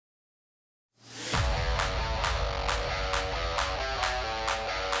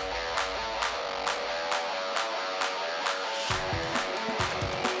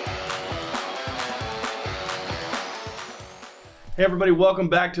Hey everybody, welcome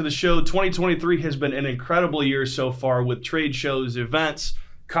back to the show. 2023 has been an incredible year so far with trade shows, events,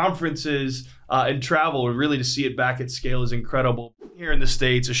 conferences, and travel. And really to see it back at scale is incredible. Here in the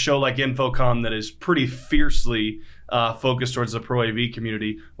States, a show like InfoComm that is pretty fiercely focused towards the ProAV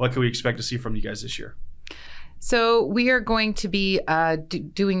community. What can we expect to see from you guys this year? So we are going to be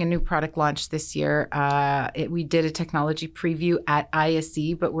doing a new product launch this year. We did a technology preview at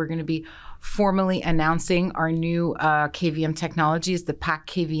ISE, but we're going to be formally announcing our new KVM technologies, the PAC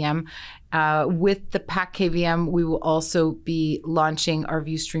KVM. With the PAC KVM, we will also be launching our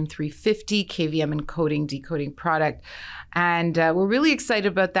VuStream 350 KVM encoding, decoding product. And we're really excited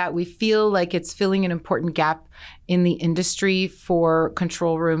about that. We feel like it's filling an important gap in the industry for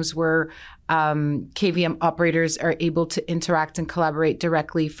control rooms where KVM operators are able to interact and collaborate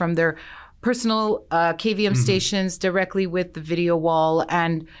directly from their personal KVM stations directly with the video wall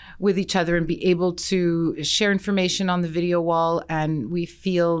and with each other and be able to share information on the video wall. And we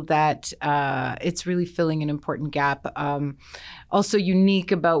feel that it's really filling an important gap. Also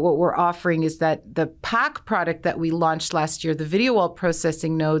unique about what we're offering is that the PAC product that we launched last year, the video wall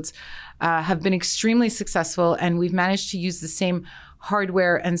processing nodes, have been extremely successful, and we've managed to use the same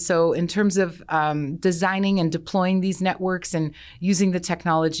hardware. And so in terms of designing and deploying these networks and using the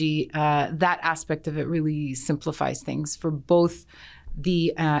technology, that aspect of it really simplifies things for both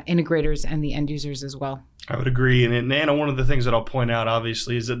the integrators and the end users as well. I would agree. And Anna, one of the things that I'll point out,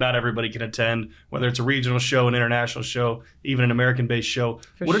 obviously, is that not everybody can attend, whether it's a regional show, an international show, even an American-based show.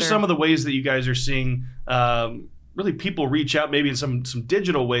 What are some of the ways that you guys are seeing really people reach out maybe in some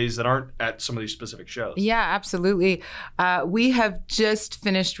digital ways that aren't at some of these specific shows? Yeah, absolutely. We have just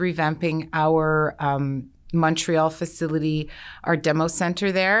finished revamping our Montreal facility, our demo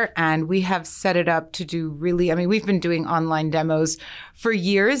center there, and we have set it up to do we've been doing online demos for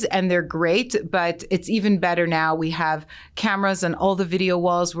years and they're great, but it's even better now. We have cameras on all the video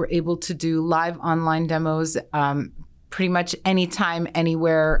walls. We're able to do live online demos pretty much anytime,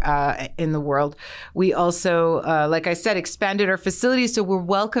 anywhere in the world. We also, like I said, expanded our facilities, so we're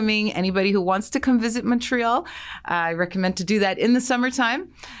welcoming anybody who wants to come visit Montreal. I recommend to do that in the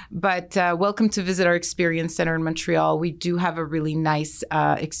summertime, but welcome to visit our Experience Center in Montreal. We do have a really nice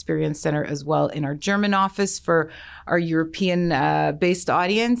Experience Center as well in our German office for our European-based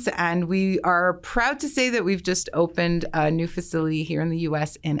audience, and we are proud to say that we've just opened a new facility here in the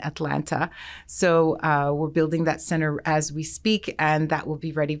U.S. in Atlanta. So we're building that center as we speak, and that will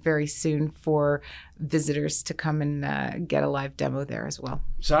be ready very soon for visitors to come and get a live demo there as well.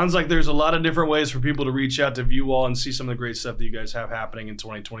 Sounds like there's a lot of different ways for people to reach out to VuWall and see some of the great stuff that you guys have happening in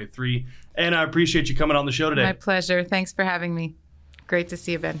 2023. And I appreciate you coming on the show today. My pleasure. Thanks for having me. Great to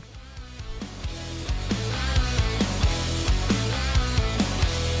see you, Ben.